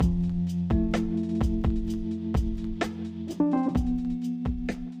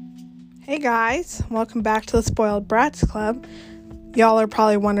Hey guys, welcome back to the Spoiled Brats Club. Y'all are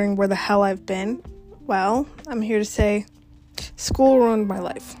probably wondering where the hell I've been. Well, I'm here to say school ruined my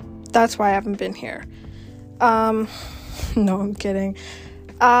life. That's why I haven't been here. No, I'm kidding.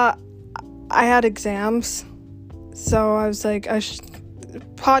 I had exams, so I was like,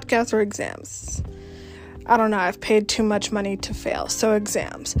 podcasts or exams. I don't know, I've paid too much money to fail, so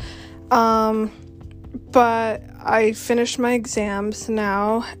exams. But I finished my exams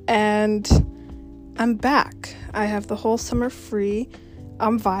now, and I'm back. I have the whole summer free.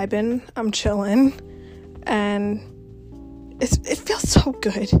 I'm vibing. I'm chilling. And it feels so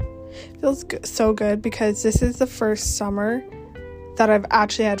good. It feels so good because this is the first summer that I've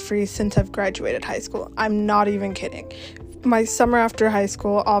actually had free since I've graduated high school. I'm not even kidding. My summer after high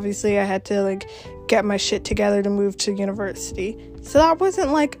school, obviously, I had to, get my shit together to move to university. So that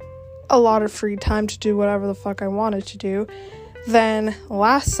wasn't, a lot of free time to do whatever the fuck I wanted to do. Then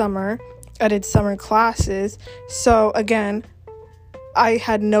last summer, I did summer classes. So again, I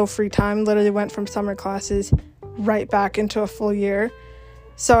had no free time. Literally went from summer classes right back into a full year.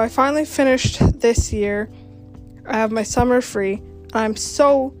 So I finally finished this year. I have my summer free. I'm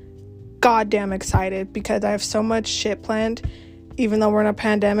so goddamn excited because I have so much shit planned. Even though we're in a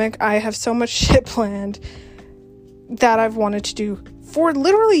pandemic, I have so much shit planned that I've wanted to do for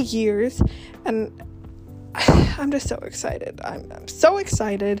literally years, and I'm just so excited. I'm so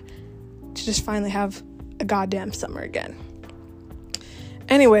excited to just finally have a goddamn summer again.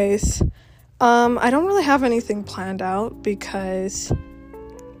 Anyways, I don't really have anything planned out because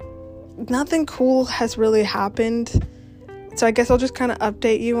nothing cool has really happened. So I guess I'll just kind of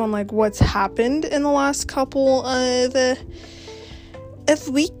update you on what's happened in the last couple of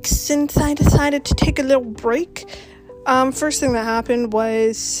weeks since I decided to take a little break. First thing that happened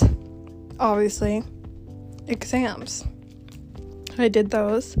was, obviously, exams. I did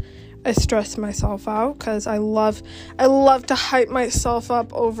those. I stressed myself out because I love to hype myself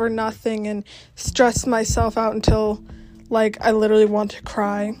up over nothing and stress myself out until, I literally want to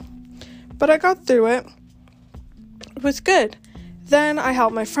cry. But I got through it. It was good. Then I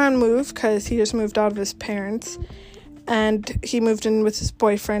helped my friend move because he just moved out of his parents. And he moved in with his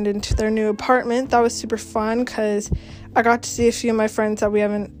boyfriend into their new apartment. That was super fun because I got to see a few of my friends that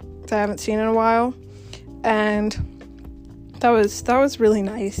I haven't seen in a while, and that was really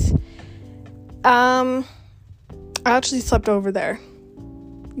nice. I actually slept over there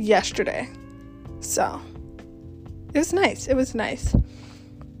yesterday, so it was nice.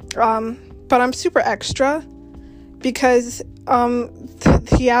 But I'm super extra because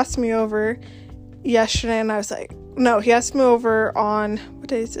he asked me over yesterday, and I was like, no, he asked me over on, what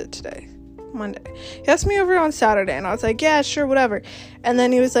day is it today? Monday. He asked me over on Saturday, and I was like, yeah, sure, whatever. And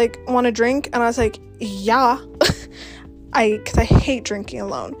then he was like, want a drink? And I was like, yeah. Because I hate drinking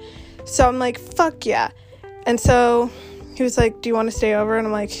alone. So I'm like, fuck yeah. And so he was like, do you want to stay over? And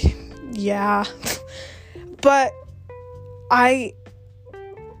I'm like, yeah. But I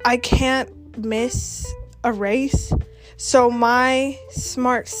can't miss a race. So my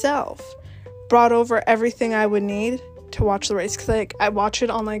smart self brought over everything I would need to watch the race, because I watch it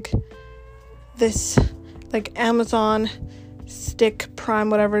on this Amazon Stick Prime,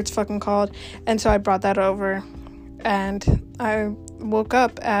 whatever it's fucking called. And so I brought that over, and I woke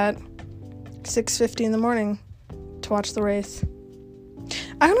up at 6:50 in the morning to watch the race.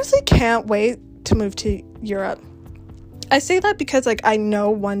 I honestly can't wait to move to Europe. I say that because I know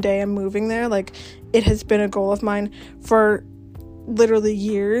one day I'm moving there. It has been a goal of mine for literally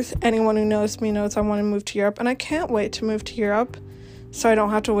years. Anyone who knows me knows I want to move to Europe, and I can't wait to move to Europe so I don't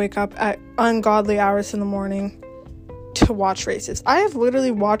have to wake up at ungodly hours in the morning to watch races. I have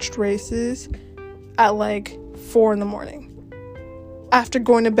literally watched races at 4 in the morning after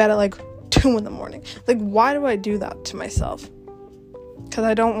going to bed at 2 in the morning. Why do I do that to myself? Because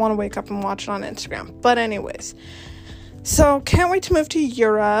I don't want to wake up and watch it on Instagram. But anyways, so can't wait to move to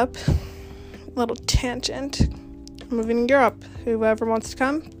Europe. Little tangent. Moving to Europe. Whoever wants to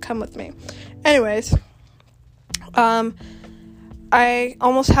come with me. Anyways, I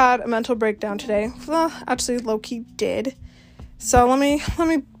almost had a mental breakdown today. Well, actually, low-key did. So let me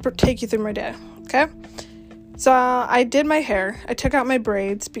take you through my day, okay? So I did my hair. I took out my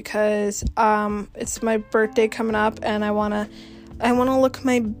braids because it's my birthday coming up, and I wanna look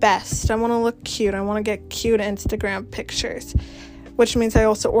my best. I wanna look cute. I wanna get cute Instagram pictures, which means I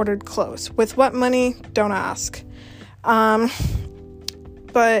also ordered clothes. With what money? Don't ask. But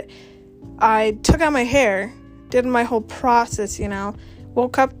I took out my hair, did my whole process,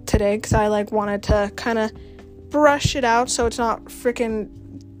 woke up today because I wanted to kind of brush it out so it's not freaking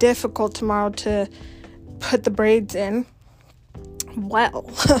difficult tomorrow to put the braids in. Well,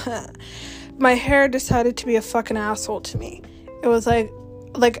 my hair decided to be a fucking asshole to me. It was like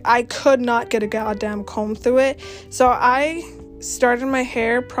I could not get a goddamn comb through it. So I started my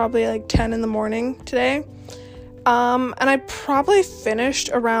hair probably like 10 in the morning today. And I probably finished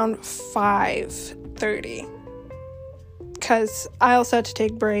around 5:30. Because I also had to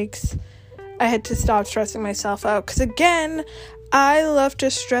take breaks. I had to stop stressing myself out. Because again, I love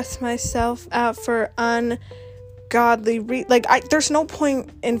to stress myself out for ungodly there's no point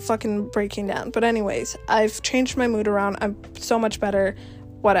in fucking breaking down. But anyways, I've changed my mood around. I'm so much better.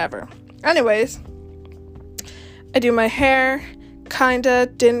 Whatever. Anyways, I do my hair. Kinda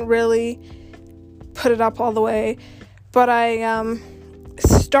didn't really put it up all the way. But I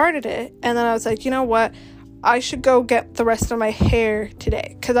started it. And then I was like, you know what? I should go get the rest of my hair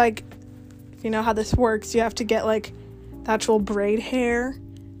today. Because if you know how this works, you have to get like the actual braid hair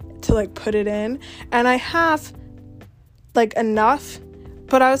to like put it in. And I have like enough,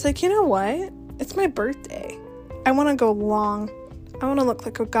 but I was like, you know what? It's my birthday. I want to go long. I want to look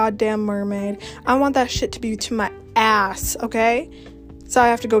like a goddamn mermaid. I want that shit to be to my ass, okay? So I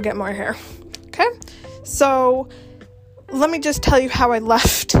have to go get more hair, okay? So let me just tell you how I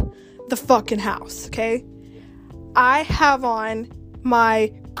left the fucking house, okay? I have on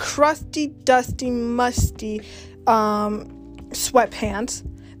my crusty, dusty, musty sweatpants.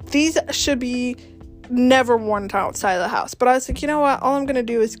 These should be never worn outside of the house. But I was like, you know what? All I'm going to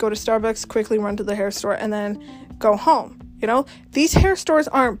do is go to Starbucks, quickly run to the hair store, and then go home. You know? These hair stores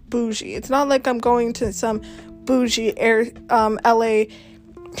aren't bougie. It's not like I'm going to some bougie LA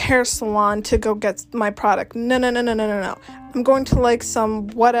hair salon to go get my product. No. I'm going to like some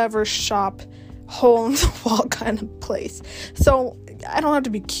whatever shop, hole in the wall kind of place. So I don't have to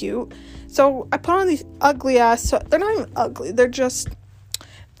be cute. So I put on these ugly ass, they're not even ugly,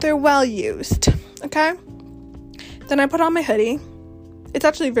 they're well used, okay? Then I put on my hoodie. It's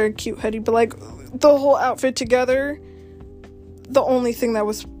actually a very cute hoodie, but like the whole outfit together, the only thing that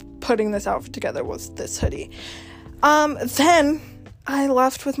was putting this outfit together was this hoodie. Then I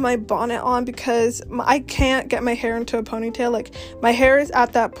left with my bonnet on because I can't get my hair into a ponytail. Like, my hair is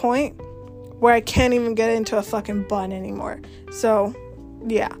at that point where I can't even get it into a fucking bun anymore. So,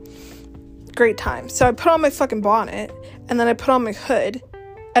 yeah. Great time. So I put on my fucking bonnet, and then I put on my hood,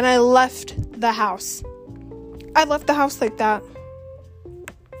 and I left the house. I left the house like that.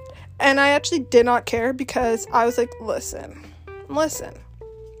 And I actually did not care because I was like, listen.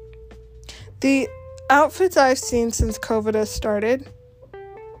 The outfits I've seen since COVID has started,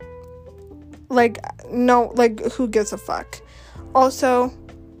 who gives a fuck? Also,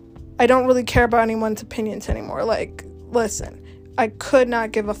 I don't really care about anyone's opinions anymore. Like, listen, I could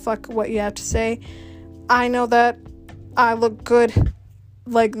not give a fuck what you have to say. I know that I look good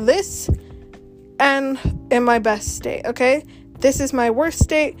like this and in my best state, okay? This is my worst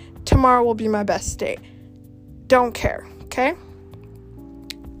state. Tomorrow will be my best state. Don't care, okay?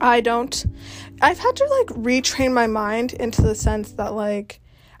 I've had to, retrain my mind into the sense that,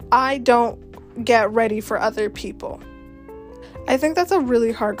 I don't get ready for other people. I think that's a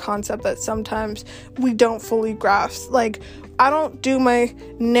really hard concept that sometimes we don't fully grasp. I don't do my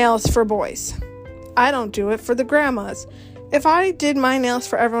nails for boys. I don't do it for the grandmas. If I did my nails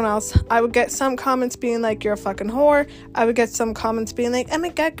for everyone else, I would get some comments being like, you're a fucking whore. I would get some comments being like, oh my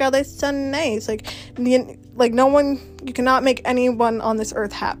god, girl, that's so nice. No one, you cannot make anyone on this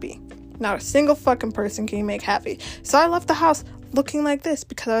earth happy. Not a single fucking person can you make happy. So I left the house looking like this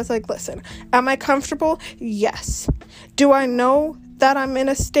because I was like, listen, am I comfortable? Yes. Do I know that I'm in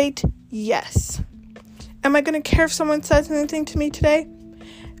a state? Yes. Am I going to care if someone says anything to me today?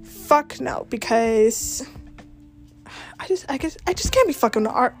 Fuck no, because I just can't be fucking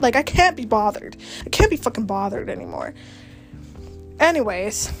I can't be bothered. I can't be fucking bothered anymore.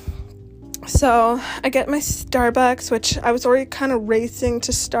 Anyways, so I get my Starbucks, which I was already kind of racing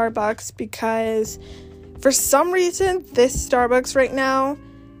to Starbucks because for some reason this Starbucks right now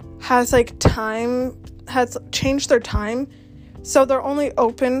has changed their time. So they're only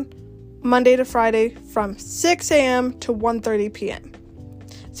open Monday to Friday from 6 a.m. to 1:30 p.m.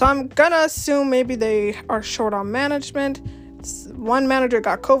 So I'm gonna assume maybe they are short on management. One manager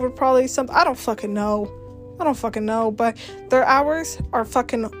got COVID, probably something. I don't fucking know, but their hours are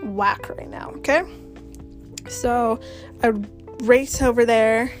fucking whack right now, okay? So I race over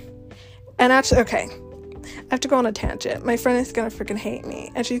there, and actually, okay, I have to go on a tangent. My friend is gonna freaking hate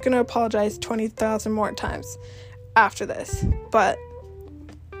me, and she's gonna apologize 20,000 more times after this, but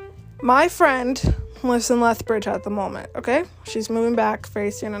my friend lives in Lethbridge at the moment, okay? She's moving back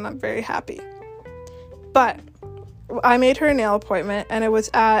very soon, and I'm very happy. But I made her a nail appointment, and it was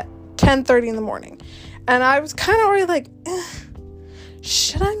at 10:30 in the morning. And I was kind of already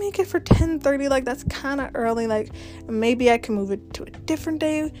should I make it for 10:30? Like, that's kind of early. Like, maybe I can move it to a different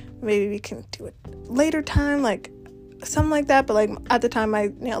day. Maybe we can do it later time, like something like that. But like at the time,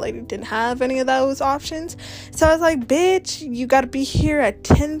 my nail lady didn't have any of those options. So I was like, bitch, you got to be here at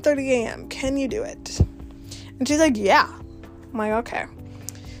 10:30 a.m. Can you do it? And she's like, yeah. I'm like, okay.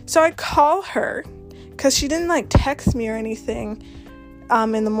 So I call her because she didn't like text me or anything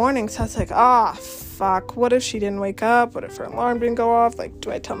in the morning. So I was like, fuck, what if she didn't wake up? What if her alarm didn't go off? Like, do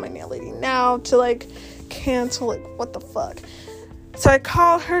I tell my nail lady now to like cancel? Like, what the fuck? So I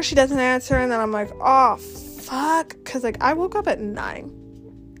call her, she doesn't answer, and then I'm like, fuck, because like I woke up at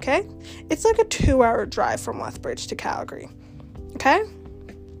 9. Okay, it's like a 2-hour drive from Lethbridge to Calgary. Okay,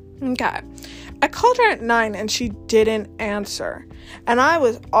 I called her at 9 and she didn't answer, and I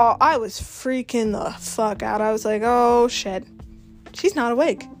was freaking the fuck out. I was like, oh shit, she's not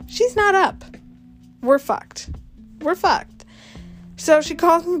awake, she's not up, we're fucked. So she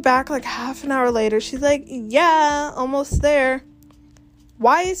calls me back like half an hour later. She's like, yeah, almost there.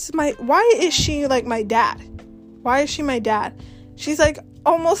 Why is she like my dad? Why is she my dad? She's like,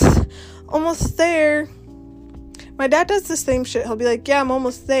 almost there. My dad does the same shit. He'll be like, yeah, I'm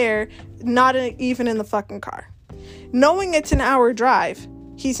almost there. Not even in the fucking car. Knowing it's an hour drive,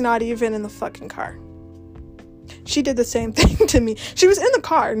 he's not even in the fucking car. She did the same thing to me. She was in the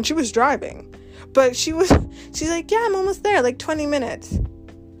car and she was driving. But she's like, yeah, I'm almost there. Like 20 minutes.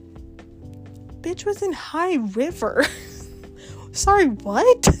 Bitch was in High River. Sorry,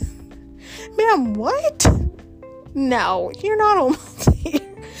 what? Ma'am, what? No, you're not almost here.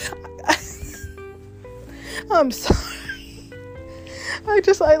 I'm sorry.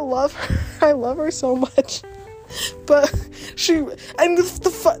 I love her. I love her so much. But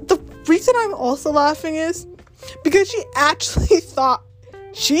the reason I'm also laughing is because she actually thought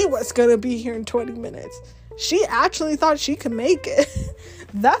she was going to be here in 20 minutes. She actually thought she could make it.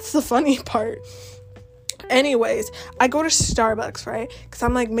 That's the funny part. Anyways, I go to Starbucks, right? Because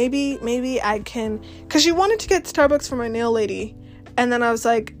I'm like, maybe I can... Because she wanted to get Starbucks for my nail lady. And then I was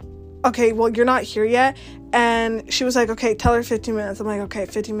like, okay, well, you're not here yet. And she was like, okay, tell her 15 minutes. I'm like, okay,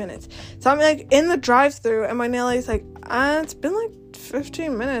 15 minutes. So I'm like in the drive-thru, and my nail lady's like, it's been like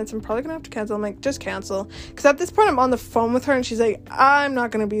 15 minutes. I'm probably gonna have to cancel. I'm like, just cancel. Because at this point, I'm on the phone with her, and she's like, I'm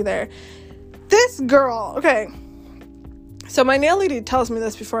not gonna be there. This girl, okay. So my nail lady tells me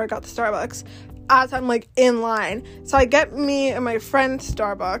this before I got the Starbucks, as I'm like in line. So I get me and my friend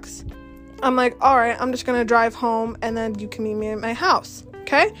Starbucks. I'm like, all right, I'm just gonna drive home, and then you can meet me at my house.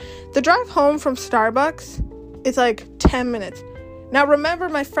 Okay? The drive home from Starbucks is like 10 minutes. Now, remember,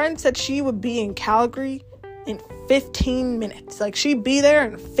 my friend said she would be in Calgary in 15 minutes. Like, she'd be there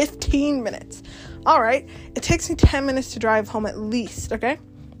in 15 minutes. All right. It takes me 10 minutes to drive home at least, okay?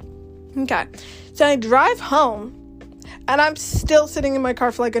 Okay. So I drive home, and I'm still sitting in my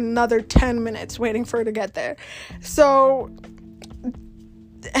car for like another 10 minutes waiting for her to get there. So,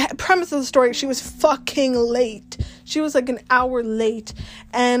 premise of the story, she was fucking late. She was like an hour late.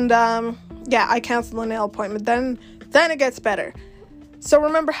 And yeah, I canceled the nail appointment. Then it gets better. So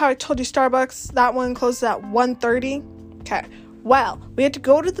remember how I told you Starbucks, that one closes at 1:30? Okay. Well, we had to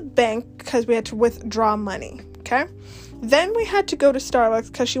go to the bank because we had to withdraw money. Okay. Then we had to go to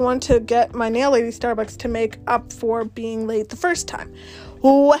Starbucks because she wanted to get my nail lady Starbucks to make up for being late the first time.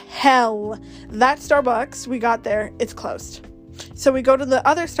 Oh, hell. That Starbucks, we got there, it's closed. So we go to the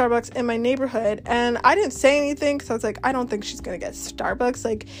other Starbucks in my neighborhood, and I didn't say anything because I was like, I don't think she's going to get Starbucks.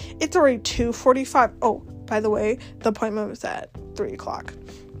 Like, it's already 2:45. Oh, by the way, the appointment was at 3 o'clock.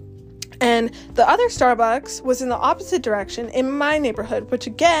 And the other Starbucks was in the opposite direction in my neighborhood, which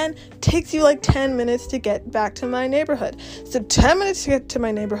again takes you like 10 minutes to get back to my neighborhood. So 10 minutes to get to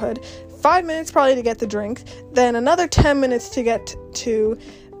my neighborhood, 5 minutes probably to get the drink, then another 10 minutes to get to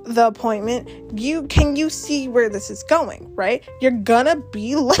the appointment. You see where this is going, right? You're gonna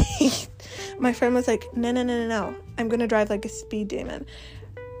be late. My friend was like, no, I'm gonna drive like a speed demon.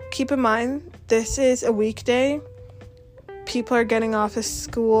 Keep in mind, this is a weekday. People are getting off of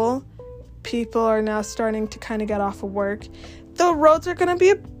school. People are now starting to kind of get off of work. The roads are gonna be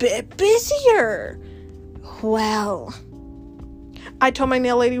a bit busier. Well, I told my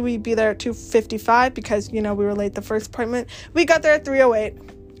nail lady we'd be there at 2:55 because, we were late the first appointment. We got there at 3:08.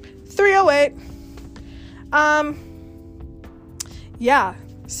 Yeah,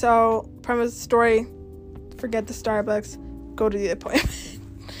 so premise of the story, forget the Starbucks, go to the appointment.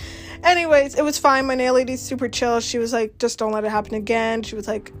 Anyways, it was fine. My nail lady's super chill. She was like, just don't let it happen again. She was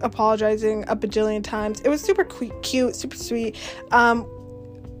like apologizing a bajillion times. It was super cute, super sweet.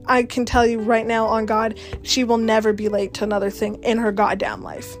 I can tell you right now, on God, she will never be late to another thing in her goddamn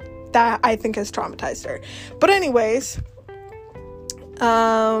life. That, I think, has traumatized her. But anyways,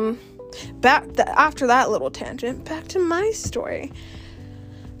 After that little tangent, back to my story.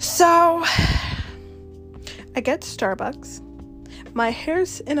 So I get to Starbucks. My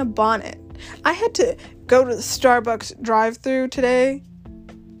hair's in a bonnet. I had to go to the Starbucks drive-thru today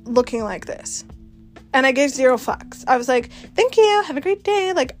looking like this. And I gave 0 fucks. I was like, thank you, have a great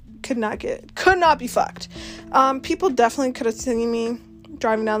day. Like, could not be fucked. People definitely could have seen me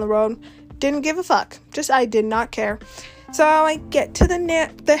driving down the road. Didn't give a fuck. I did not care. So I get to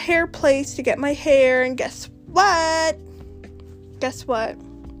the hair place to get my hair, and guess what?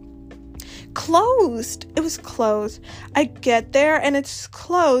 Closed. It was closed. I get there and it's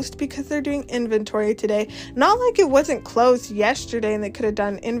closed because they're doing inventory today. Not like it wasn't closed yesterday and they could have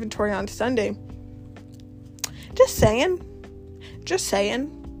done inventory on Sunday. Just saying.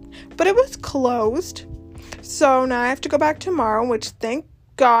 But it was closed. So now I have to go back tomorrow, which thank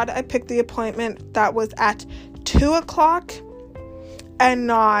God I picked the appointment that was at 2 o'clock and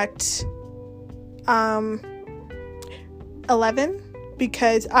not 11,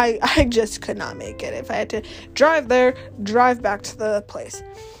 because I just could not make it if I had to drive back to the place.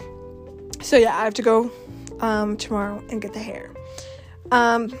 So yeah, I have to go tomorrow and get the hair.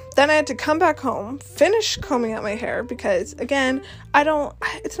 Then I had to come back home, finish combing out my hair, because again,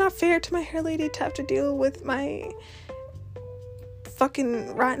 it's not fair to my hair lady to have to deal with my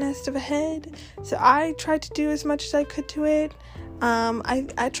fucking rat nest of a head. So I tried to do as much as I could to it.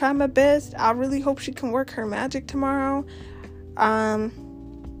 I tried my best. I really hope she can work her magic tomorrow. But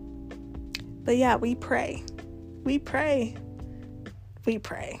yeah, we pray.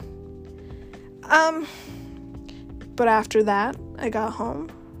 But after that, I got home.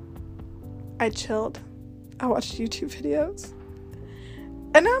 I chilled. I watched YouTube videos.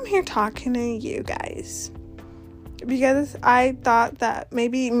 And now I'm here talking to you guys. Because I thought that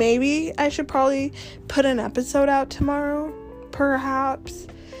maybe I should probably put an episode out tomorrow. Perhaps.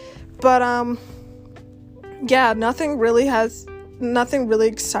 But, yeah, nothing really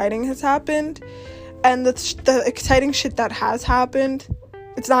exciting has happened. And the exciting shit that has happened,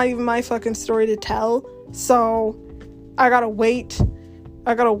 it's not even my fucking story to tell. So I gotta wait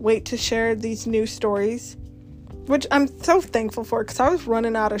to share these new stories, which I'm so thankful for, because I was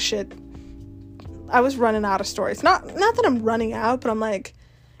running out of shit. I was running out of stories. Not that I'm running out, but I'm like,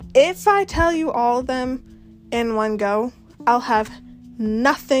 if I tell you all of them in one go, I'll have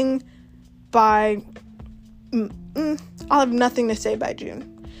nothing I'll have nothing to say by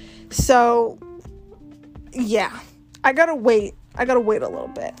June. So yeah, I gotta wait a little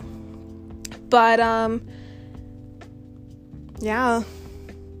bit. But yeah,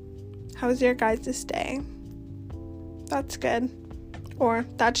 how was your guys' day? That's good, or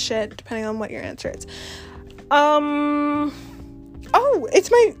that's shit, depending on what your answer is.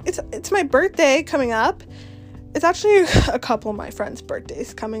 It's my birthday coming up. It's actually a couple of my friends'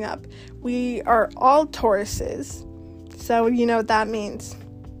 birthdays coming up. We are all Tauruses, so you know what that means.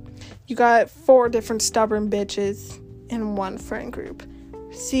 You got 4 different stubborn bitches in one friend group.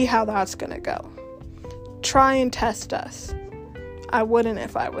 See how that's gonna go. Try and test us. I wouldn't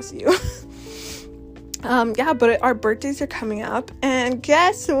if I was you. Yeah, but our birthdays are coming up, and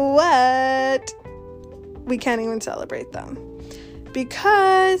guess what? We can't even celebrate them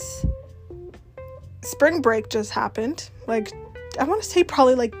because spring break just happened. Like, I want to say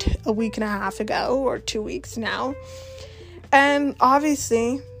probably like a week and a half ago, or 2 weeks now. And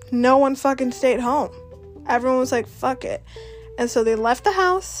obviously, no one fucking stayed home. Everyone was like, fuck it. And so they left the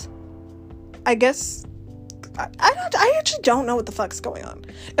house. I guess, I actually don't know what the fuck's going on.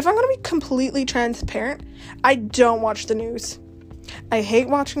 If I'm going to be completely transparent, I don't watch the news. I hate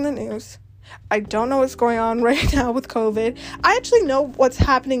watching the news. I don't know what's going on right now with COVID. I actually know what's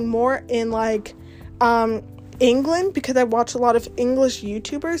happening more in like England, because I watch a lot of English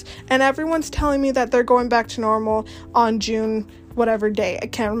YouTubers, and everyone's telling me that they're going back to normal on June whatever day. I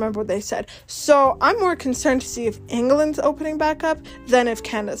can't remember what they said. So I'm more concerned to see if England's opening back up than if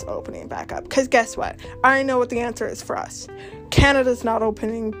Canada's opening back up. Because guess what? I know what the answer is for us. Canada's not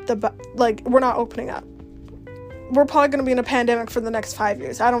opening we're not opening up. We're probably going to be in a pandemic for the next 5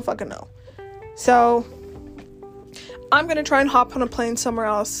 years. I don't fucking know. So I'm going to try and hop on a plane somewhere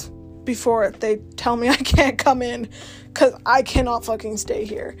else before they tell me I can't come in, because I cannot fucking stay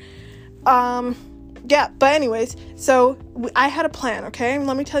here. Yeah, but anyways, so I had a plan, okay?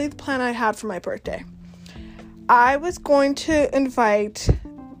 Let me tell you the plan I had for my birthday. I was going to invite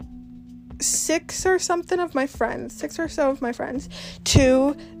 6 or so of my friends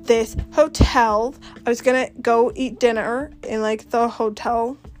to this hotel. I was gonna go eat dinner in like the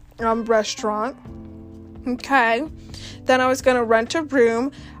hotel restaurant. Okay. Then I was gonna rent a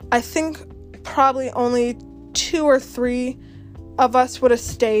room. I think probably only 2 or 3 of us would have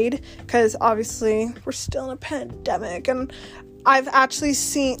stayed, because obviously we're still in a pandemic, and I've actually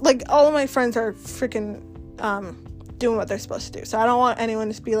seen, like, all of my friends are freaking doing what they're supposed to do. So I don't want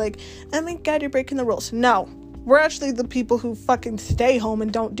anyone to be like, oh my god, you're breaking the rules. No, we're actually the people who fucking stay home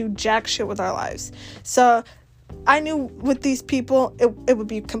and don't do jack shit with our lives. So I knew with these people it would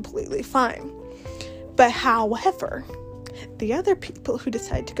be completely fine. But however, the other people who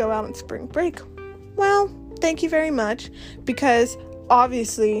decide to go out on spring break, well, thank you very much, because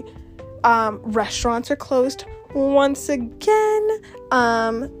obviously restaurants are closed once again.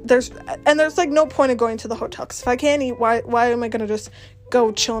 There's like no point in going to the hotel, because if I can't eat, why am I gonna just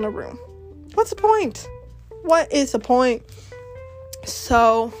go chill in a room? What's the point? What is the point?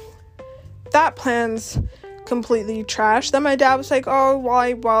 So that plan's completely trash. Then my dad was like, oh,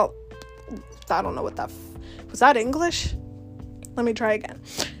 why? Well, I don't know what that was. That English? Let me try again.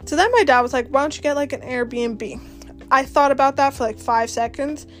 So then my dad was like, why don't you get like an Airbnb? I thought about that for like 5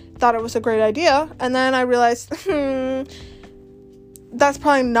 seconds, thought it was a great idea, and then I realized that's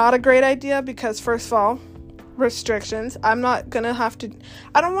probably not a great idea, because first of all, restrictions. I don't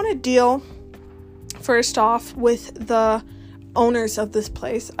want to deal first off with the owners of this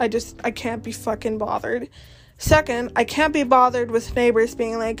place. I can't be fucking bothered. Second, I can't be bothered with neighbors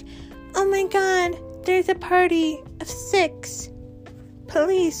being like, oh my god, there's a party of 6.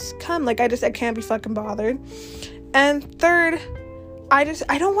 Please come. Like, I can't be fucking bothered. And third, I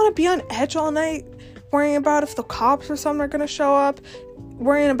don't want to be on edge all night, worrying about if the cops or something are going to show up,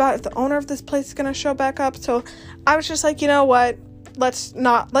 worrying about if the owner of this place is going to show back up. So I was just like, you know what? Let's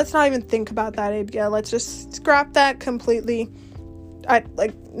not even think about that idea. Let's just scrap that completely.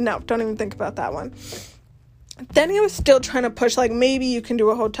 No, don't even think about that one. Then he was still trying to push, like, maybe you can do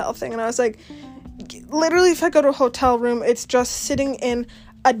a hotel thing. And I was like, literally, if I go to a hotel room, it's just sitting in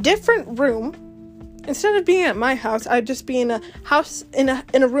a different room. Instead of being at my house, I'd just be in a house, in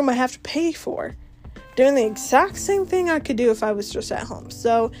a room I have to pay for, doing the exact same thing I could do if I was just at home.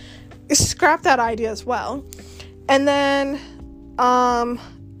 So scrap that idea as well. And then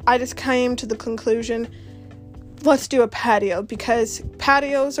I just came to the conclusion, let's do a patio, because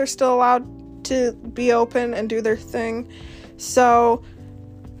patios are still allowed to be open and do their thing. So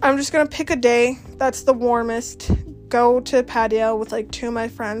I'm just gonna pick a day that's the warmest, go to a patio with like 2 of my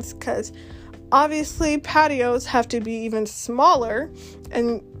friends, because obviously patios have to be even smaller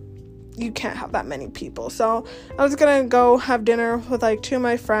and you can't have that many people. So I was gonna go have dinner with like 2 of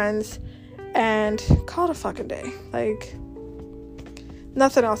my friends and call it a fucking day. Like,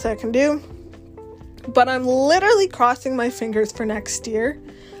 nothing else I can do. But I'm literally crossing my fingers for next year.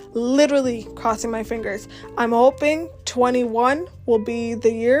 Literally crossing my fingers. I'm hoping 21 will be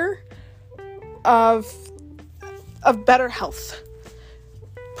the year of better health.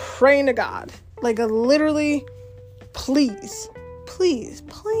 Praying to God. Like, literally, please.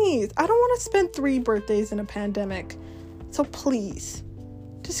 I don't want to spend 3 birthdays in a pandemic. So please,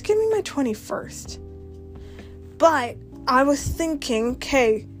 just give me my 21st. But I was thinking,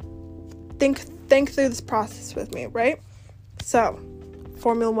 okay, think through this process with me, right? So,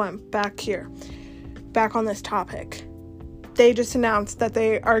 Formula 1, back on this topic. They just announced that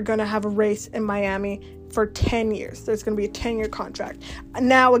they are going to have a race in Miami for 10 years. There's going to be a 10-year contract.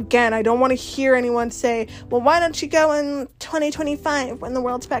 Now, again, I don't want to hear anyone say, well, why don't you go in 2025 when the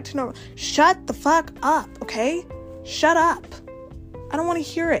world's back to normal? Shut the fuck up, okay? Shut up. I don't want to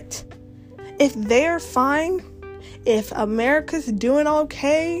hear it. If they're fine, if America's doing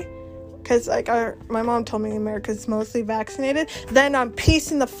okay, because like my mom told me America's mostly vaccinated, then I'm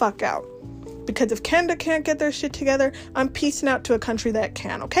peacing the fuck out. Because if Canada can't get their shit together, I'm peacing out to a country that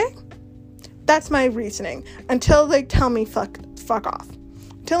can, okay? That's my reasoning. Until they tell me fuck off.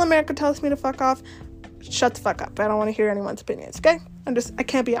 Until America tells me to fuck off, shut the fuck up. I don't want to hear anyone's opinions, okay? I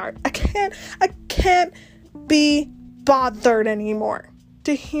can't be hard. I can't be bothered anymore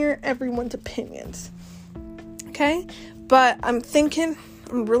to hear everyone's opinions. Okay? But I'm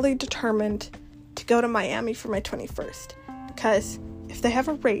really determined to go to Miami for my 21st. Because if they have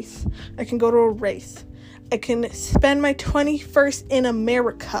a race, I can go to a race. I can spend my 21st in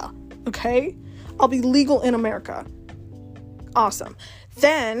America. Okay? I'll be legal in America. Awesome.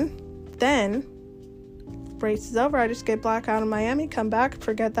 Then, race is over. I just get black out in Miami, come back,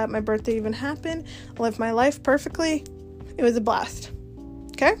 forget that my birthday even happened, live my life perfectly. It was a blast.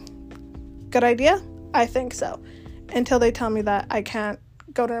 Okay? Good idea? I think so. Until they tell me that I can't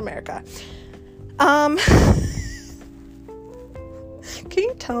go to America. Can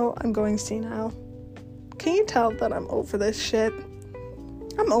you tell I'm going senile? Can you tell that I'm over this shit?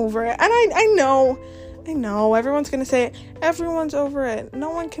 I'm over it. And I know, everyone's gonna say it. Everyone's over it. No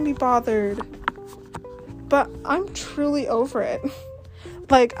one can be bothered. but I'm truly over it.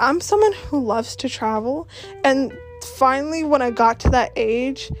 Like, I'm someone who loves to travel, and finally when I got to that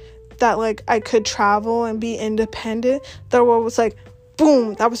age that, like, I could travel and be independent, the world was like,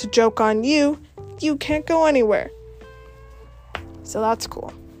 boom, that was a joke on you. You can't go anywhere. So that's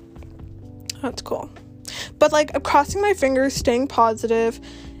cool. That's cool. But, like, I'm crossing my fingers, staying positive,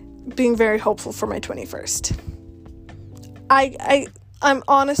 being very hopeful for my 21st. I'm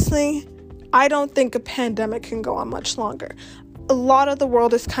honestly, I don't think a pandemic can go on much longer. A lot of the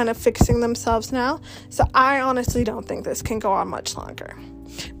world is kind of fixing themselves now, so I honestly don't think this can go on much longer.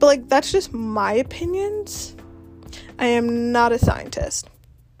 But, like, that's just my opinions. I am not a scientist.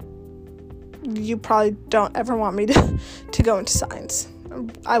 You probably don't ever want me to go into science.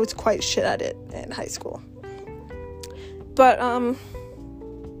 I was quite shit at it in high school. But,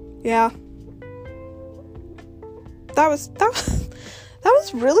 yeah. That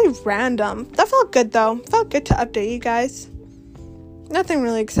was really random. That felt good, though. Felt good to update you guys. Nothing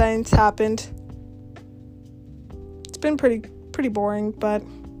really exciting's happened. It's been pretty boring, but,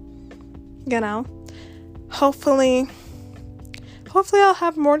 you know, hopefully I'll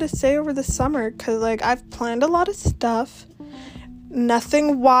have more to say over the summer, because, like, I've planned a lot of stuff.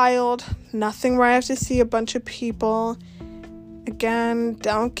 Nothing wild, nothing where I have to see a bunch of people. Again,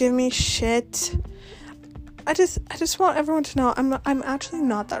 don't give me shit. I just want everyone to know I'm actually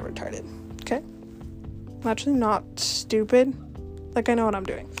not that retarded, okay? I'm actually not stupid. Like, I know what I'm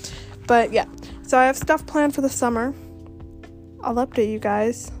doing. But, yeah. So, I have stuff planned for the summer. I'll update you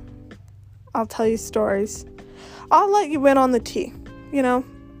guys. I'll tell you stories. I'll let you in on the tea, you know?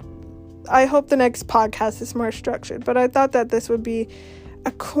 I hope the next podcast is more structured. But I thought that this would be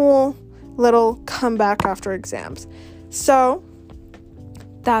a cool little comeback after exams. So,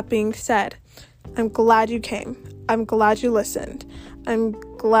 that being said, I'm glad you came. I'm glad you listened. I'm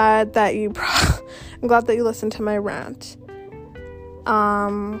glad that you listened to my rant.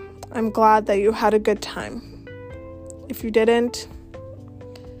 I'm glad that you had a good time. If you didn't,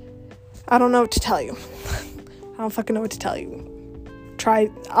 I don't know what to tell you. I don't fucking know what to tell you.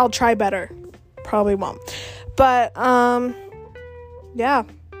 I'll try better. Probably won't. But, yeah.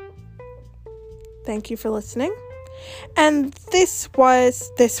 Thank you for listening. And this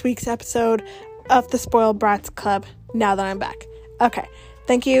was this week's episode of the Spoiled Brats Club, now that I'm back. Okay.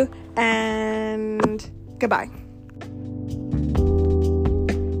 Thank you, and goodbye.